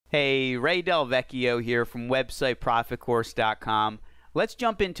Hey, Ray DelVecchio here from websiteprofitcourse.com. Let's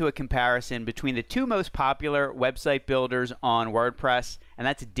jump into a comparison between the two most popular website builders on WordPress, and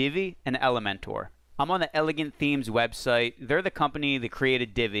that's Divi and Elementor. I'm on the Elegant Themes website. They're the company that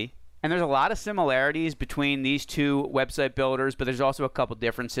created Divi. And there's a lot of similarities between these two website builders, but there's also a couple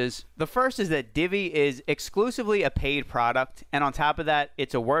differences. The first is that Divi is exclusively a paid product, and on top of that,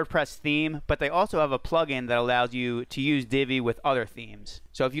 it's a WordPress theme, but they also have a plugin that allows you to use Divi with other themes.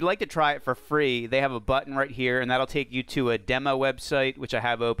 So if you'd like to try it for free, they have a button right here, and that'll take you to a demo website, which I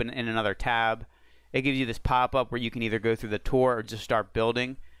have open in another tab. It gives you this pop-up where you can either go through the tour or just start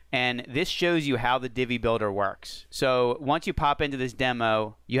building. And this shows you how the Divi builder works. So once you pop into this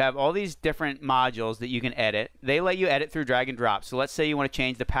demo, you have all these different modules that you can edit. They let you edit through drag and drop. So let's say you want to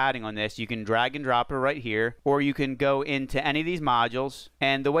change the padding on this. You can drag and drop it right here, or you can go into any of these modules.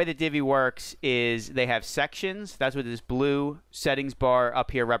 And the way that Divi works is they have sections. That's what this blue settings bar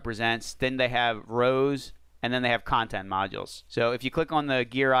up here represents. Then they have rows, and then they have content modules. So if you click on the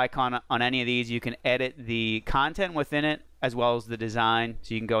gear icon on any of these, you can edit the content within it as well as the design.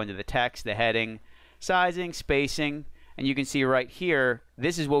 So you can go into the text, the heading, sizing, spacing, and you can see right here,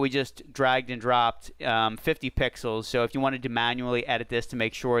 this is what we just dragged and dropped, 50 pixels. So if you wanted to manually edit this to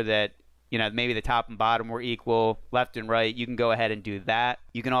make sure that maybe the top and bottom were equal, left and right, you can go ahead and do that.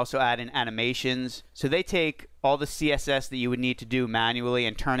 You can also add in animations. So they take all the CSS that you would need to do manually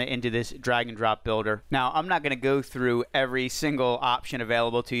and turn it into this drag and drop builder. Now, I'm not going to go through every single option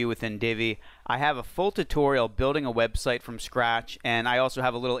available to you within Divi. I have a full tutorial building a website from scratch, and I also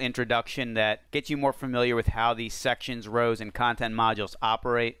have a little introduction that gets you more familiar with how these sections, rows, and content modules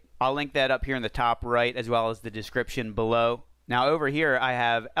operate. I'll link that up here in the top right as well as the description below. Now over here I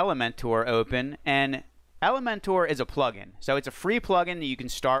have Elementor open, and Elementor is a plugin. So it's a free plugin that you can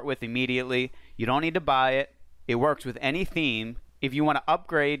start with immediately. You don't need to buy it. It works with any theme. If you want to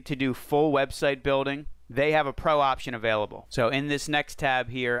upgrade to do full website building, they have a pro option available. So in this next tab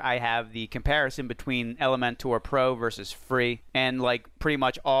here, I have the comparison between Elementor Pro versus free. And like pretty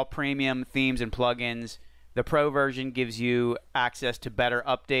much all premium themes and plugins, the Pro version gives you access to better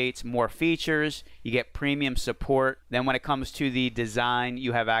updates, more features, you get premium support. Then when it comes to the design,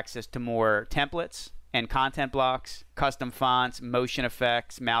 you have access to more templates and content blocks, custom fonts, motion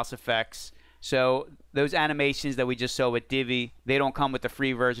effects, mouse effects. So those animations that we just saw with Divi, they don't come with the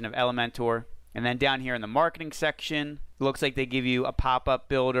free version of Elementor. And then down here in the marketing section, it looks like they give you a pop-up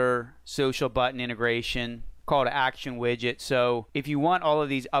builder, social button integration, call to action widget. So if you want all of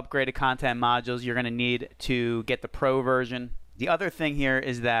these upgraded content modules, you're going to need to get the pro version. The other thing here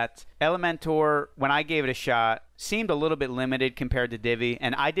is that Elementor, when I gave it a shot, seemed a little bit limited compared to Divi,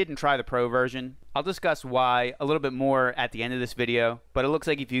 and I didn't try the pro version. I'll discuss why a little bit more at the end of this video, but it looks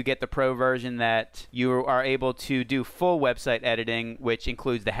like if you get the pro version that you are able to do full website editing, which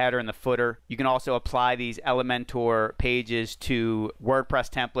includes the header and the footer. You can also apply these Elementor pages to WordPress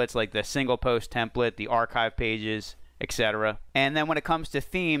templates like the single post template, the archive pages, etc. And then when it comes to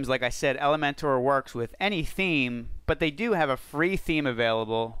themes, like I said, Elementor works with any theme, but they do have a free theme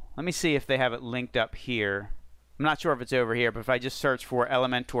available. Let me see if they have it linked up here. I'm not sure if it's over here, but if I just search for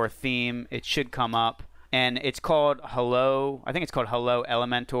Elementor theme, it should come up. And it's called Hello, I think it's called Hello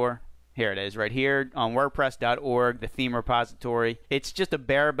Elementor. Here it is, right here on WordPress.org, the theme repository. It's just a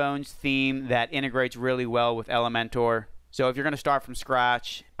bare bones theme that integrates really well with Elementor. So if you're going to start from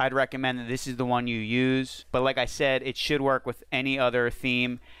scratch, I'd recommend that this is the one you use. But like I said, it should work with any other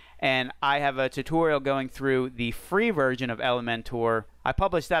theme. And I have a tutorial going through the free version of Elementor. I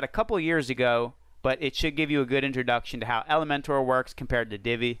published that a couple years ago, but it should give you a good introduction to how Elementor works compared to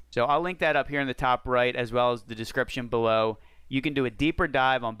Divi. So I'll link that up here in the top right as well as the description below. You can do a deeper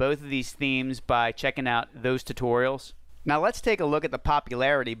dive on both of these themes by checking out those tutorials. Now let's take a look at the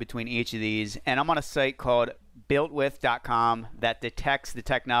popularity between each of these, and I'm on a site called builtwith.com that detects the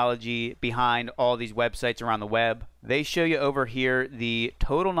technology behind all these websites around the web. They show you over here the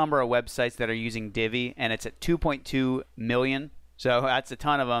total number of websites that are using Divi, and it's at 2.2 million. So that's a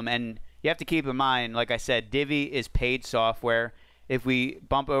ton of them, and you have to keep in mind, like I said, Divi is paid software. If we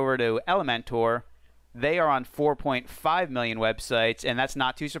bump over to Elementor, they are on 4.5 million websites, and that's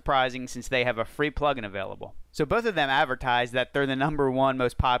not too surprising since they have a free plugin available. So both of them advertise that they're the #1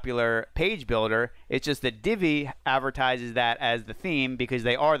 most popular page builder. It's just that Divi advertises that as the theme because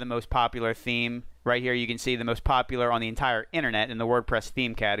they are the most popular theme. Right here you can see the most popular on the entire internet in the WordPress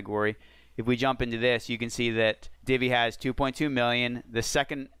theme category. If we jump into this, you can see that Divi has 2.2 million. The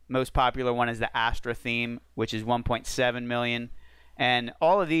second most popular one is the Astra theme, which is 1.7 million. And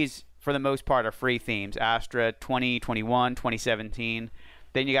all of these, for the most part, are free themes. Astra 2021, 2017.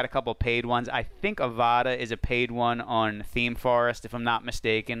 Then you got a couple paid ones. I think Avada is a paid one on Theme Forest, if I'm not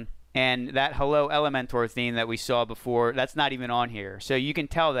mistaken. And that Hello Elementor theme that we saw before, that's not even on here. So you can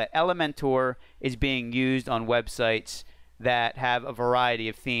tell that Elementor is being used on websites that have a variety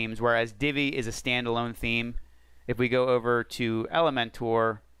of themes, whereas Divi is a standalone theme. If we go over to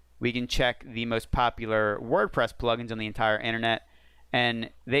Elementor, we can check the most popular WordPress plugins on the entire internet, and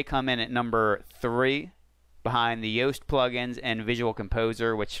they come in at number 3 behind the Yoast plugins and Visual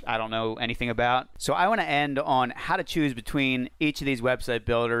Composer, which I don't know anything about. So I want to end on how to choose between each of these website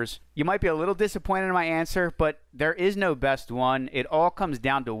builders. You might be a little disappointed in my answer, but there is no best one. It all comes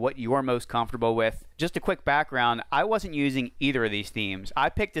down to what you're most comfortable with. Just a quick background, I wasn't using either of these themes. I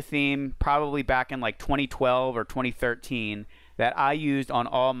picked a theme probably back in like 2012 or 2013 that I used on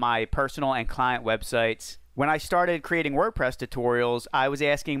all my personal and client websites. When I started creating WordPress tutorials, I was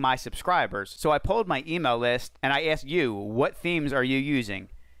asking my subscribers. So I polled my email list and I asked you, what themes are you using?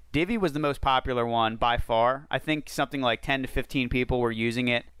 Divi was the most popular one by far. I think something like 10 to 15 people were using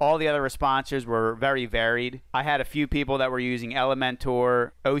it. All the other responses were very varied. I had a few people that were using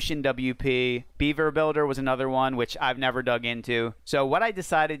Elementor, Ocean WP, Beaver Builder was another one, which I've never dug into. So what I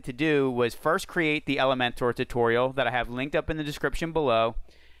decided to do was first create the Elementor tutorial that I have linked up in the description below.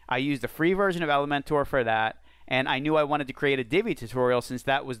 I used the free version of Elementor for that, and I knew I wanted to create a Divi tutorial since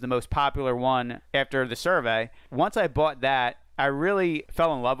that was the most popular one after the survey. Once I bought that, I really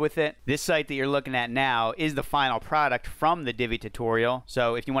fell in love with it. This site that you're looking at now is the final product from the Divi tutorial.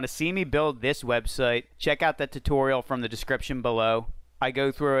 So if you want to see me build this website, check out that tutorial from the description below. I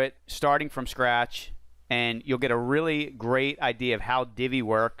go through it starting from scratch, and you'll get a really great idea of how Divi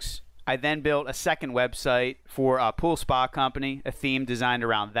works. I then built a second website for a pool spa company, a theme designed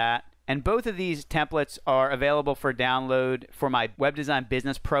around that. And both of these templates are available for download for my Web Design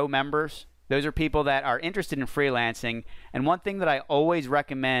Business Pro members. Those are people that are interested in freelancing. And one thing that I always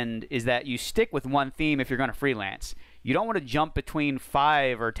recommend is that you stick with one theme if you're going to freelance. You don't want to jump between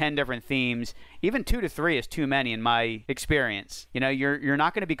 5 or 10 different themes. Even 2 to 3 is too many in my experience. You know, you're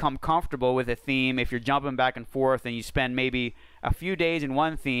not going to become comfortable with a theme if you're jumping back and forth and you spend maybe a few days in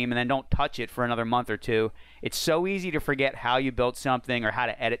one theme and then don't touch it for another month or two. It's so easy to forget how you built something or how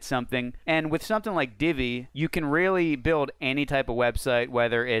to edit something. And with something like Divi, you can really build any type of website,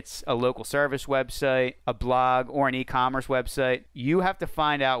 whether it's a local service website, a blog, or an e-commerce website. You have to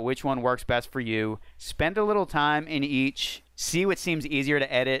find out which one works best for you. Spend a little time in each. See what seems easier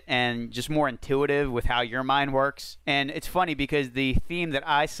to edit and just more intuitive with how your mind works. And it's funny because the theme that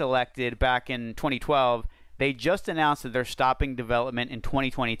I selected back in 2012, they just announced that they're stopping development in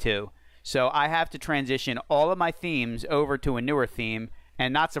 2022. So I have to transition all of my themes over to a newer theme.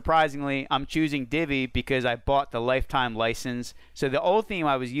 And not surprisingly, I'm choosing Divi because I bought the lifetime license. So the old theme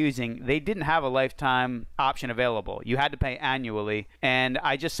I was using, they didn't have a lifetime option available. You had to pay annually. And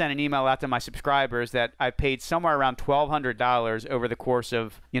I just sent an email out to my subscribers that I paid somewhere around $1,200 over the course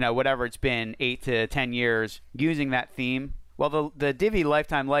of, you know, whatever it's been, 8 to 10 years using that theme. Well, the Divi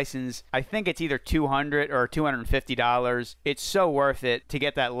lifetime license, I think it's either $200 or $250. It's so worth it to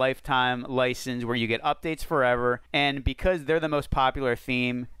get that lifetime license where you get updates forever. And because they're the most popular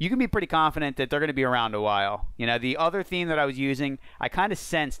theme, you can be pretty confident that they're going to be around a while. You know, the other theme that I was using, I kind of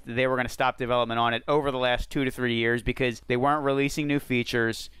sensed that they were going to stop development on it over the last 2 to 3 years because they weren't releasing new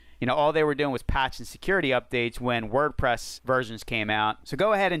features. You know, all they were doing was patch and security updates when WordPress versions came out. So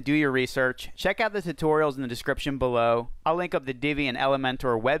go ahead and do your research. Check out the tutorials in the description below. I'll link up the Divi and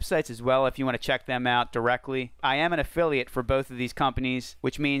Elementor websites as well if you want to check them out directly. I am an affiliate for both of these companies,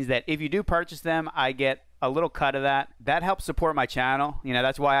 which means that if you do purchase them, I get a little cut of that. That helps support my channel. You know,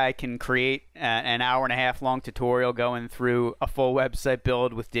 that's why I can create an hour-and-a-half long tutorial going through a full website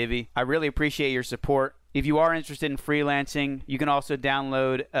build with Divi. I really appreciate your support. If you are interested in freelancing, you can also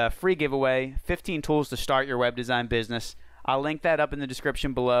download a free giveaway, 15 tools to start your web design business. I'll link that up in the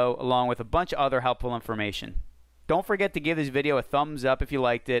description below, along with a bunch of other helpful information. Don't forget to give this video a thumbs up if you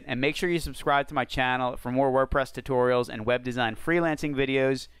liked it, and make sure you subscribe to my channel for more WordPress tutorials and web design freelancing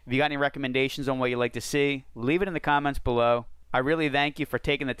videos. If you got any recommendations on what you'd like to see, leave it in the comments below. I really thank you for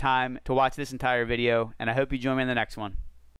taking the time to watch this entire video, and I hope you join me in the next one.